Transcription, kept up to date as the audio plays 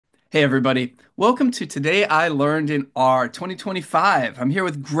Hey everybody, welcome to Today I Learned in R 2025. I'm here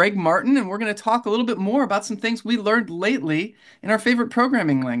with Greg Martin and we're going to talk a little bit more about some things we learned lately in our favorite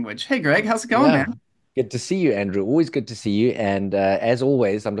programming language. Hey Greg, how's it going, Yeah, man? good to see you, Andrew. Always good to see you. And as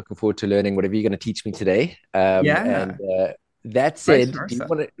always, I'm looking forward to learning whatever you're going to teach me today. And Yeah, that vice said, versa.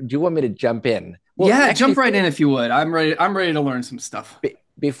 do you want me to jump in? Well, Yeah, actually, jump right in if you would. I'm ready to learn some stuff.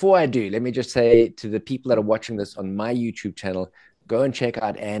 before I do, let me just say to the people that are watching this on my YouTube channel, go and check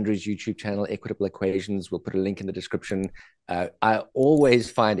out Andrew's YouTube channel, Equitable Equations. We'll put a link in the description. I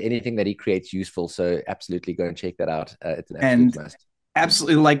always find anything that he creates useful, so absolutely go and check that out. It's an absolute And must.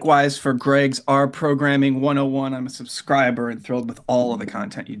 absolutely likewise for Greg's R Programming 101. I'm a subscriber and thrilled with all of the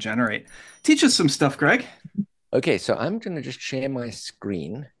content you generate. Teach us some stuff, Greg. Okay, so I'm going to just share my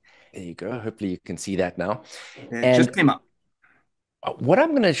screen. There you go. Hopefully, you can see that now. It just And came up. what I'm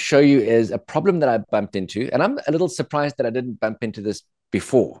going to show you is a problem that I bumped into. And I'm a little surprised that I didn't bump into this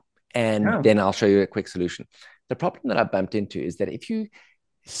before. And Yeah. then I'll show you a quick solution. The problem that I bumped into is that if you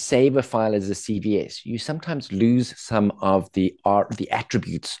save a file as a CVS, you sometimes lose some of the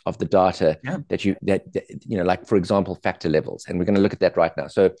attributes of the data Yeah. that like for example factor levels, and we're going to look at that right now.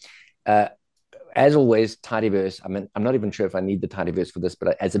 So uh, as always, tidyverse. I mean, I'm not even sure if I need the tidyverse for this,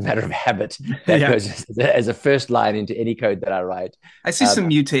 but as a matter of habit, that Yeah. goes as a first line into any code that I write. I see Um, some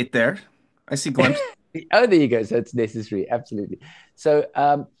mutate there. I see glimpse. oh, there you go. So it's necessary, absolutely. So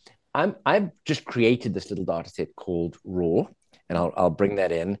I've just created this little data set called raw, and I'll bring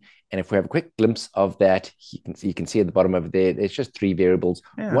that in. And if we have a quick glimpse of that, you can see at the bottom over there. There's just three variables.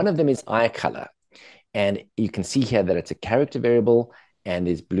 Yeah. One of them is eye color, and you can see here that it's a character variable, and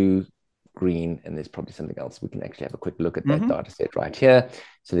there's blue, green, and there's probably something else. We can actually have a quick look at that Hmm. data set right here.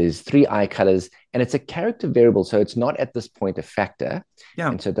 So there's three eye colors, and it's a character variable. So it's not at this point a factor. Yeah.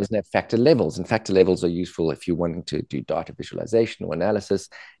 And so it doesn't have factor levels. And factor levels are useful if you're wanting to do data visualization or analysis.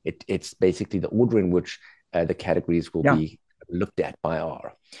 It's basically the order in which the categories will Yeah. be looked at by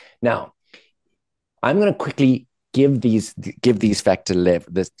R. Now, I'm going to quickly give these factor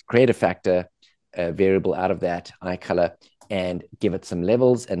this create a factor variable out of that eye color and give it some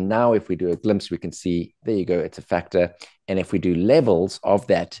levels. And now if we do a glimpse, we can see, there you go, it's a factor. And if we do levels of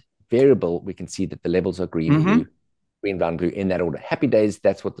that variable, we can see that the levels are Hmm. green, brown, blue in that order. Happy days,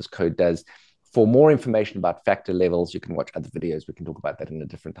 that's what this code does. For more information about factor levels, you can watch other videos. We can talk about that in a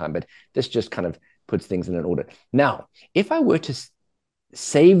different time, but this just kind of puts things in an order. Now, if I were to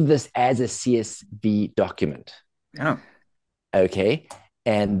save this as a CSV document, Yeah. okay,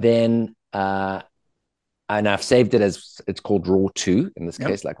 and then and I've saved it as it's called raw 2 in this Yep.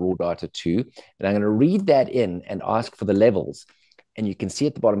 case, like raw data 2. And I'm going to read that in and ask for the levels. And you can see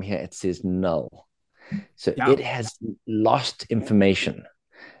at the bottom here, it says null. So Yeah. it has lost information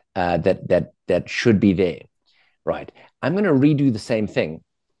that should be there. Right. I'm going to redo the same thing,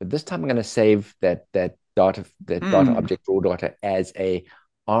 but this time I'm going to save that data Hmm. object raw data as a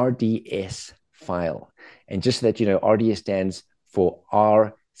RDS file. And just so that you know, RDS stands for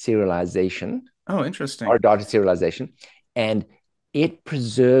R serialization, Oh, our interesting. data serialization, and it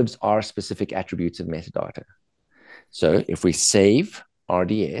preserves our specific attributes of metadata. So if we save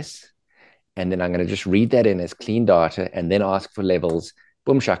RDS, and then I'm going to just read that in as clean data and then ask for levels,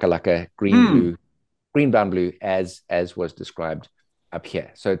 boom shakalaka, Hmm. green, brown, blue, as was described up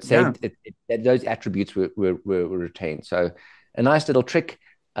here. So it Yeah. saved those attributes were retained. So a nice little trick.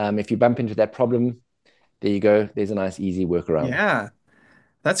 If you bump into that problem, there you go. There's a nice, easy workaround. Yeah.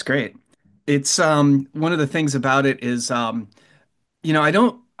 That's great. It's one of the things about it is I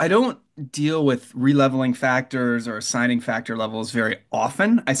don't deal with releveling factors or assigning factor levels very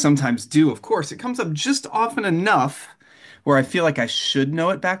often. I sometimes do, of course. It comes up just often enough where I feel like I should know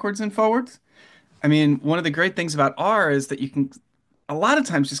it backwards and forwards. I mean, one of the great things about R is that you can a lot of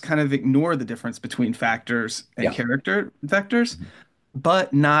times just kind of ignore the difference between factors and Yeah. character vectors,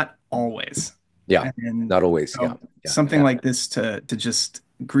 but not always. Yeah. And Not always. Yeah. so Yeah. something Yeah. like this to just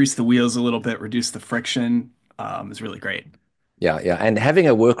grease the wheels a little bit, reduce the friction, is really great. Yeah, yeah, and having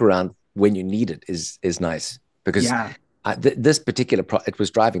a workaround when you need it is nice because Yeah, this particular it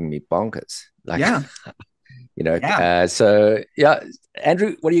was driving me bonkers. Like, yeah, yeah. so yeah,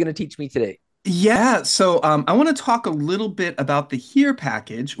 Andrew, what are you going to teach me today? Yeah, so I want to talk a little bit about the Here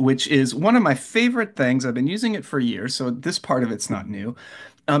package, which is one of my favorite things. I've been using it for years, so this part of it's not new.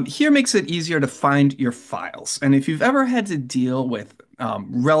 Here makes it easier to find your files. And if you've ever had to deal with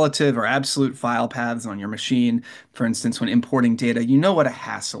relative or absolute file paths on your machine, for instance, when importing data, you know what a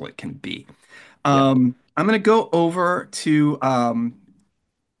hassle it can be. Yeah, I'm going to go over to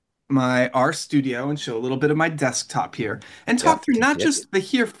my R studio and show a little bit of my desktop here and Yeah, talk through can not see it. just the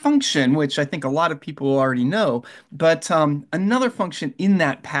here function, which I think a lot of people already know, but another function in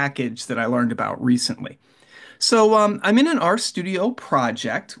that package that I learned about recently. So I'm in an RStudio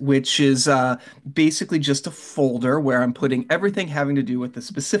project, which is basically just a folder where I'm putting everything having to do with the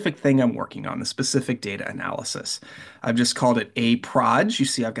specific thing I'm working on, the specific data analysis. I've just called it a proj. You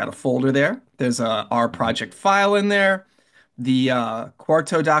see, I've got a folder there. There's a R Mhm. project file in there. The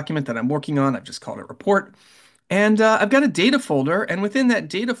Quarto document that I'm working on, I've just called it report. And I've got a data folder, and within that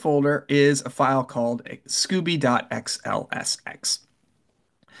data folder is a file called scooby.xlsx.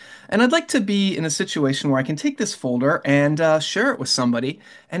 And I'd like to be in a situation where I can take this folder and share it with somebody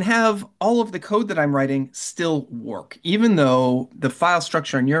and have all of the code that I'm writing still work, even though the file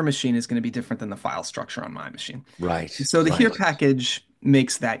structure on your machine is going to be different than the file structure on my machine. Right, So the here right. package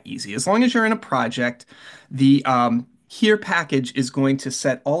makes that easy. As long as you're in a project, the here package is going to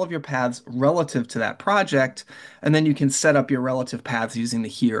set all of your paths relative to that project, and then you can set up your relative paths using the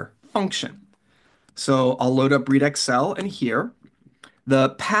here function. So I'll load up read Excel and here. The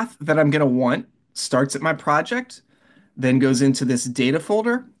path that I'm going to want starts at my project, then goes into this data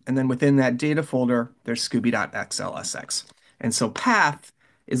folder, and then within that data folder, there's scooby.xlsx. And so path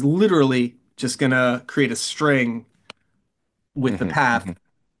is literally just going to create a string with the path Hmm.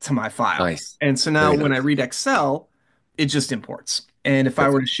 to my file. Nice. And so now Very when I nice. read Excel, it just imports. And if I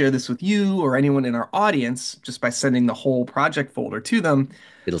were to Perfect. share this with you or anyone in our audience, just by sending the whole project folder to them,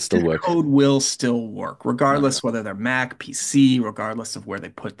 It'll still this work. code will still work, regardless Nice. whether they're Mac, PC, regardless of where they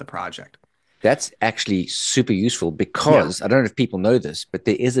put the project. That's actually super useful Yeah. because I don't know if people know this, but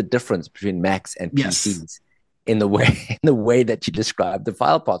there is a difference between Macs and Yes. PCs in the way in the way that you describe the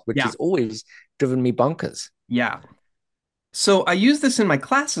file path, which Yeah. has always driven me bonkers. Yeah. So I use this in my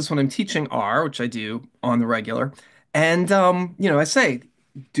classes when I'm teaching R, which I do on the regular. And I say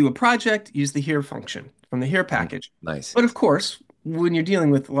do a project, use the here function from the here Mhm. package. Nice. But of course, when you're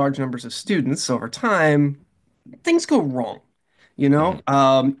dealing with large numbers of students over time, things go wrong.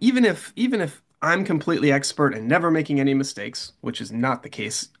 Hmm. Even if I'm completely expert and never making any mistakes, which is not the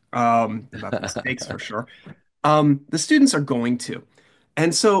case about the mistakes for sure, the students are going to.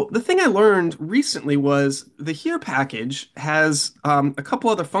 And so the thing I learned recently was the here package has a couple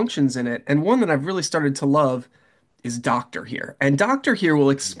other functions in it, and one that I've really started to love is Doctor here. And Doctor here will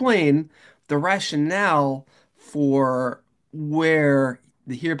explain the rationale for where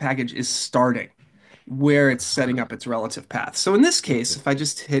the here package is starting, where it's setting up its relative path. So in this case, if I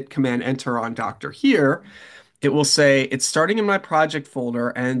just hit Command Enter on Doctor here, it will say it's starting in my project folder,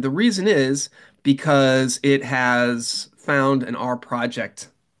 and the reason is because it has found an R project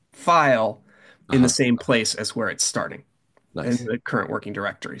file in the Uh-huh. same place as where it's starting in Nice. the current working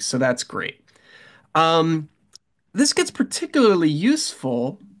directory. So that's great. Um, this gets particularly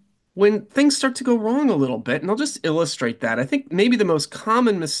useful when things start to go wrong a little bit, and I'll just illustrate that. I think maybe the most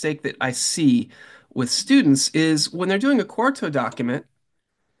common mistake that I see with students is when they're doing a Quarto document,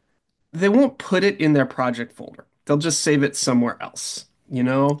 they won't put it in their project folder. They'll just save it somewhere else, you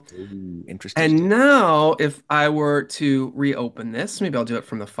know? Ooh, interesting. And now if I were to reopen this, maybe I'll do it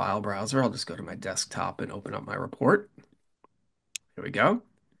from the file browser. I'll just go to my desktop and open up my report. Here we go.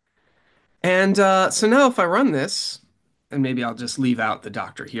 And so now if I run this, and maybe I'll just leave out the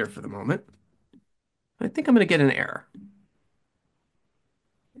doctor here for the moment, I think I'm going to get an error.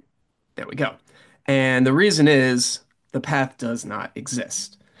 There we go. And the reason is the path does not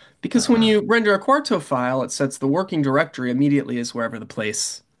exist. Because when Ah, you render a Quarto file, it sets the working directory immediately as wherever the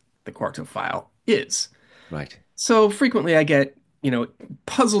place the Quarto file is. right. So frequently I get,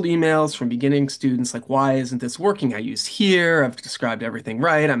 puzzled emails from beginning students like, why isn't this working? I used here, I've described everything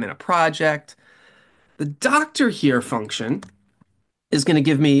right, I'm in a project. The doctor here function is going to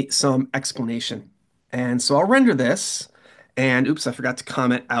give me some explanation. And so I'll render this. And oops, I forgot to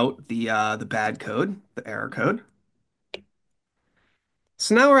comment out the bad code, the error code.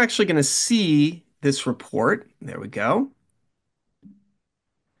 So now we're actually going to see this report. There we go.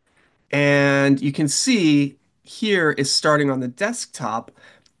 And you can see here is starting on the desktop.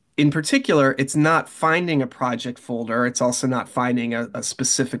 In particular, it's not finding a project folder. It's also not finding a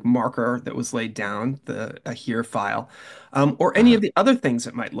specific marker that was laid down, a here file, or any Uh-huh. of the other things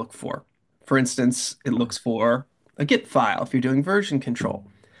it might look for. For instance, it looks for a Git file if you're doing version control.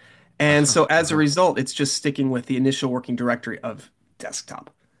 And Uh-huh. so as a Uh-huh. result, it's just sticking with the initial working directory of desktop.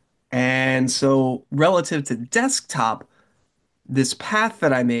 And so relative to desktop, this path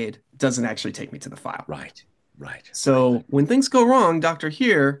that I made doesn't actually take me to the file. Right. Right. Right. So when things go wrong, Dr.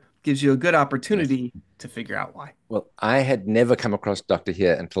 Here gives you a good Nice. opportunity to figure out why. Well, I had never come across Dr.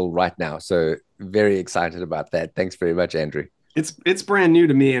 Here until right now. So very excited about that. Thanks very much, Andrew. It's brand new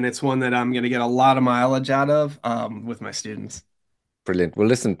to me, and it's one that I'm going to get a lot of mileage out of with my students. Brilliant. Well,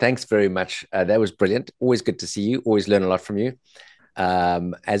 listen, thanks very much. That was brilliant. Always good to see you. Always learn a lot from you.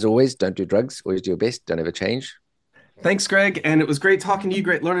 As always, don't do drugs. Always do your best. Don't ever change. Thanks, Greg, and it was great talking to you.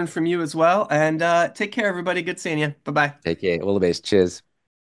 Great learning from you as well. And take care, everybody. Good seeing you. Bye bye. Take care. All the best. Cheers.